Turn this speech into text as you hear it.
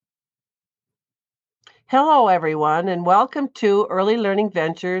Hello, everyone, and welcome to Early Learning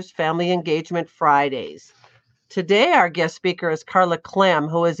Ventures Family Engagement Fridays. Today, our guest speaker is Carla Clem,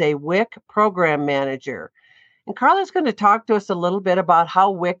 who is a WIC program manager. And Carla is going to talk to us a little bit about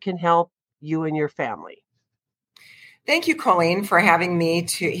how WIC can help you and your family. Thank you, Colleen, for having me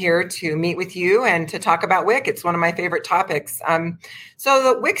here to meet with you and to talk about WIC. It's one of my favorite topics.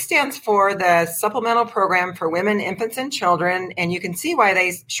 So the WIC stands for the Supplemental Program for Women, Infants, and Children, and you can see why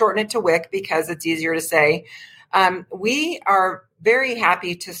they shorten it to WIC because it's easier to say. We are very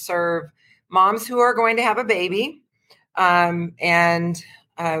happy to serve moms who are going to have a baby and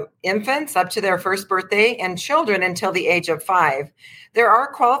infants up to their first birthday and children until the age of 5. There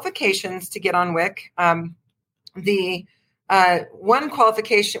are qualifications to get on WIC. The one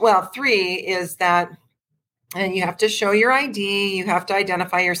qualification, well, 3 is that and you have to show your ID, you have to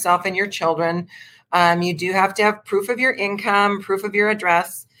identify yourself and your children. You do have to have proof of your income, proof of your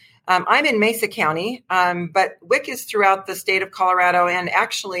address. I'm in Mesa County, but WIC is throughout the state of Colorado, and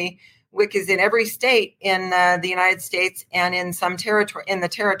actually WIC is in every state in the United States and in some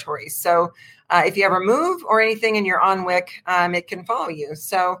territories. So if you ever move or anything and you're on WIC, it can follow you.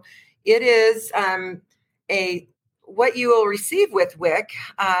 So it is what you will receive with WIC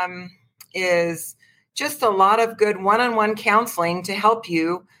is just a lot of good one-on-one counseling to help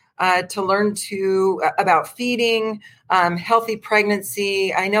you to learn about feeding, healthy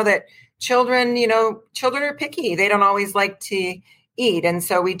pregnancy. I know that children are picky. They don't always like to eat. And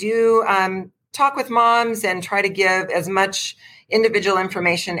so we do talk with moms and try to give as much individual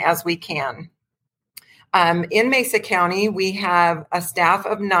information as we can. In Mesa County, we have a staff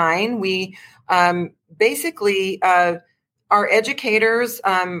of 9. We basically, our educators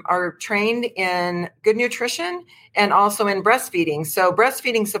are trained in good nutrition and also in breastfeeding. So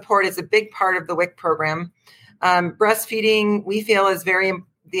breastfeeding support is a big part of the WIC program. Breastfeeding, we feel, is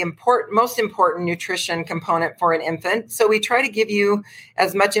most important nutrition component for an infant. So we try to give you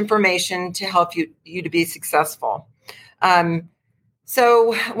as much information to help you to be successful.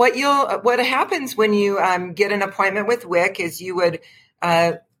 So what happens when you get an appointment with WIC is you would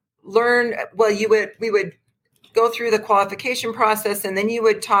learn. Well, we would go through the qualification process, and then you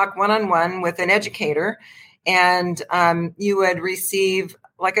would talk one-on-one with an educator, and you would receive,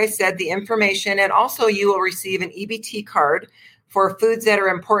 like I said, the information, and also you will receive an EBT card for foods that are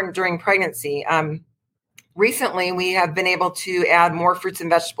important during pregnancy. Recently, we have been able to add more fruits and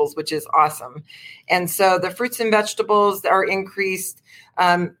vegetables, which is awesome. And so the fruits and vegetables are increased.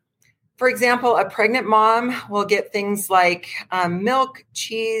 For example, a pregnant mom will get things like milk,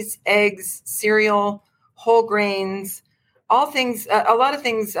 cheese, eggs, cereal, whole grains, a lot of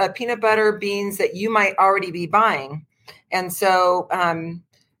things, peanut butter, beans that you might already be buying. And so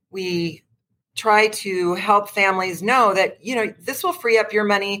we try to help families know that, this will free up your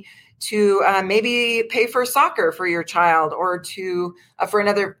money to maybe pay for soccer for your child, or to for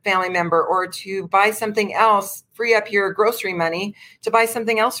another family member, or to buy something else, free up your grocery money to buy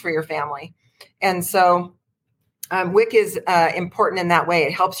something else for your family. And so WIC is important in that way.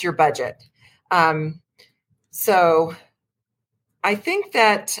 It helps your budget. So I think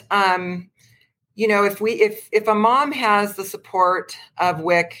that, if a mom has the support of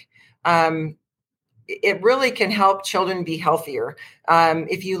WIC, it really can help children be healthier.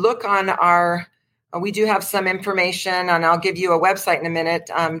 If you look on we do have some information, and I'll give you a website in a minute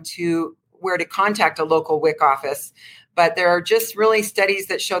to where to contact a local WIC office. But there are just really studies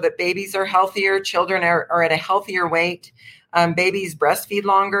that show that babies are healthier, children are at a healthier weight, babies breastfeed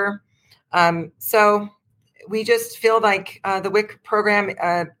longer. So we just feel like the WIC program,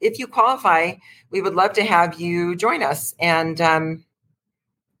 if you qualify, we would love to have you join us and have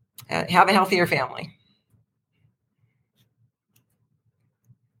a healthier family.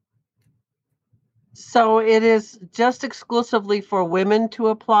 So it is just exclusively for women to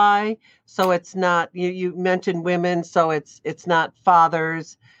apply. So it's not, you mentioned women, so it's not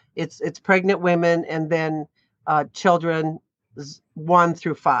fathers, it's pregnant women, and then children 1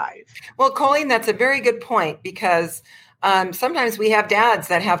 through 5. Well, Colleen, that's a very good point, because sometimes we have dads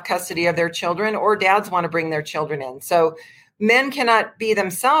that have custody of their children, or dads want to bring their children in. So men cannot be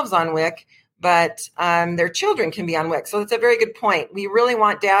themselves on WIC, but their children can be on WIC. So that's a very good point. We really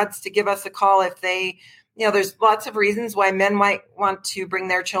want dads to give us a call if they, there's lots of reasons why men might want to bring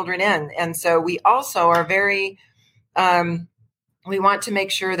their children in. And so we also are we want to make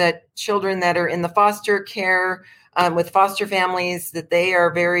sure that children that are in the foster care with foster families, that they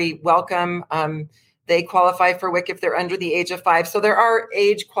are very welcome. They qualify for WIC if they're under the age of 5. So there are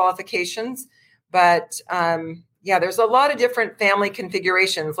age qualifications, but there's a lot of different family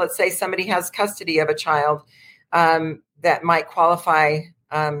configurations. Let's say somebody has custody of a child that might qualify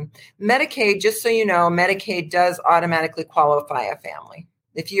Medicaid, just so you know, Medicaid does automatically qualify a family.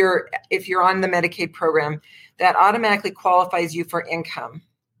 If you're on the Medicaid program, that automatically qualifies you for income.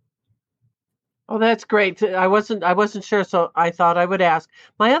 Oh, that's great. I wasn't sure, so I thought I would ask.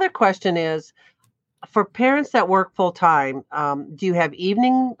 My other question is, for parents that work full time, do you have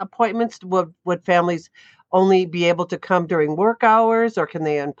evening appointments? Would families only be able to come during work hours, or can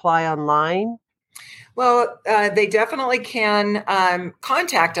they apply online? Well, they definitely can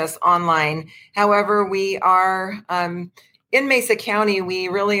contact us online. However, we are in Mesa County. We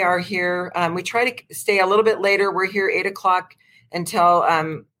really are here. We try to stay a little bit later. We're here 8 o'clock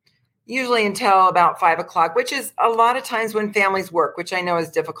until usually until about 5 o'clock, which is a lot of times when families work, which I know is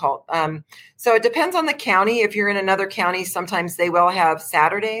difficult. So it depends on the county. If you're in another county, sometimes they will have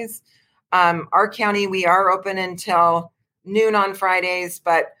Saturdays. Our county, we are open until noon on Fridays,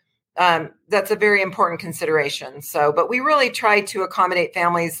 but that's a very important consideration. So, but we really try to accommodate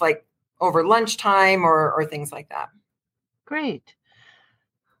families like over lunchtime or things like that. Great.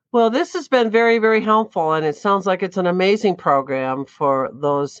 Well, this has been very, very helpful, and it sounds like it's an amazing program for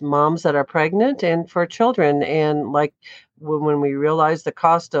those moms that are pregnant and for children. And like when we realize the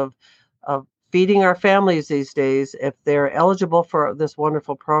cost of feeding our families these days, if they're eligible for this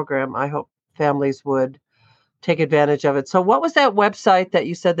wonderful program, I hope families would take advantage of it. So what was that website that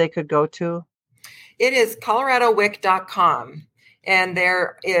you said they could go to? It is coloradowic.com. And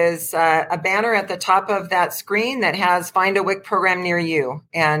there is a banner at the top of that screen that has Find a WIC program near you.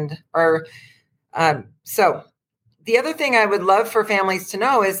 So the other thing I would love for families to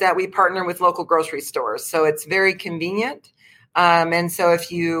know is that we partner with local grocery stores. So it's very convenient. And so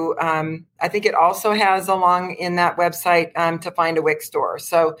if you, I think it also has along in that website to find a WIC store.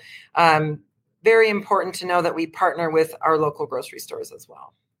 So very important to know that we partner with our local grocery stores as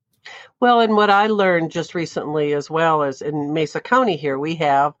well. Well, and what I learned just recently as well is in Mesa County here, we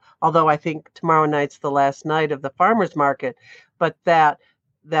have, although I think tomorrow night's the last night of the farmers market, but that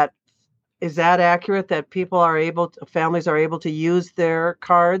is that accurate that families are able to use their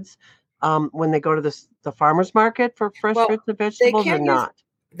cards when they go to the farmers market for fresh fruits and vegetables or not?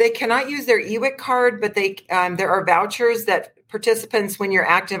 They cannot use their EWIC card, but there are vouchers that participants, when you're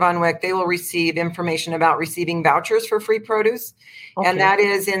active on WIC, they will receive information about receiving vouchers for free produce. Okay. And that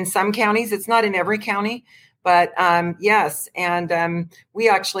is in some counties. It's not in every county, but yes. And we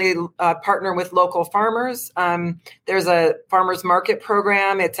actually partner with local farmers. There's a farmers market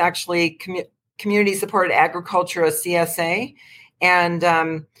program. It's actually community supported agriculture, a CSA.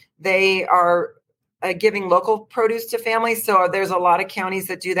 And they are giving local produce to families. So there's a lot of counties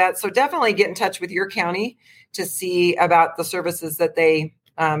that do that. So definitely get in touch with your county to see about the services that they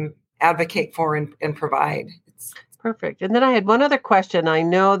advocate for and provide. Perfect. And then I had one other question. I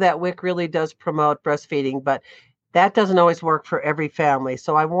know that WIC really does promote breastfeeding, but that doesn't always work for every family.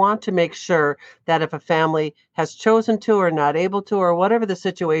 So I want to make sure that if a family has chosen to or not able to, or whatever the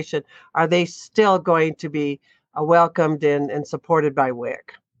situation, are they still going to be welcomed and supported by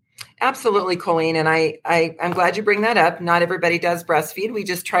WIC? Absolutely, Colleen. And I'm glad you bring that up. Not everybody does breastfeed. We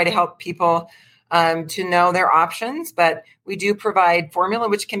just try to help people to know their options, but we do provide formula,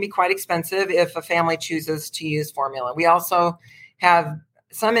 which can be quite expensive if a family chooses to use formula. We also have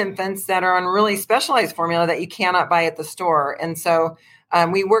some infants that are on really specialized formula that you cannot buy at the store. And so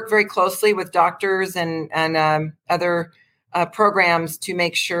we work very closely with doctors and other programs to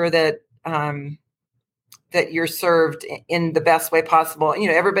make sure that that you're served in the best way possible. You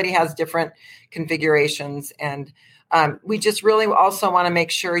know, everybody has different configurations, and we just really also want to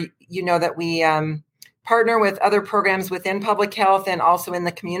make sure you know that we partner with other programs within public health and also in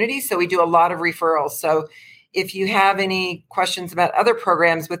the community. So we do a lot of referrals. So if you have any questions about other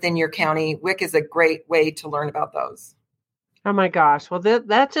programs within your county, WIC is a great way to learn about those. Oh my gosh. Well,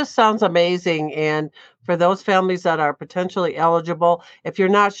 that just sounds amazing. And for those families that are potentially eligible, if you're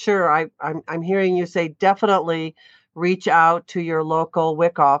not sure, I'm hearing you say definitely reach out to your local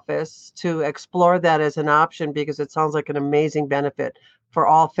WIC office to explore that as an option, because it sounds like an amazing benefit for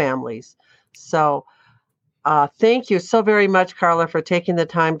all families. So thank you so very much, Carla, for taking the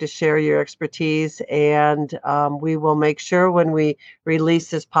time to share your expertise. And we will make sure when we release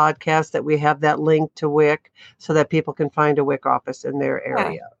this podcast that we have that link to WIC so that people can find a WIC office in their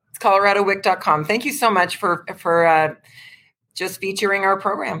area. Yeah. It's coloradowic.com. Thank you so much for just featuring our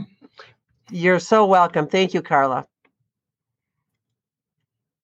program. You're so welcome. Thank you, Carla.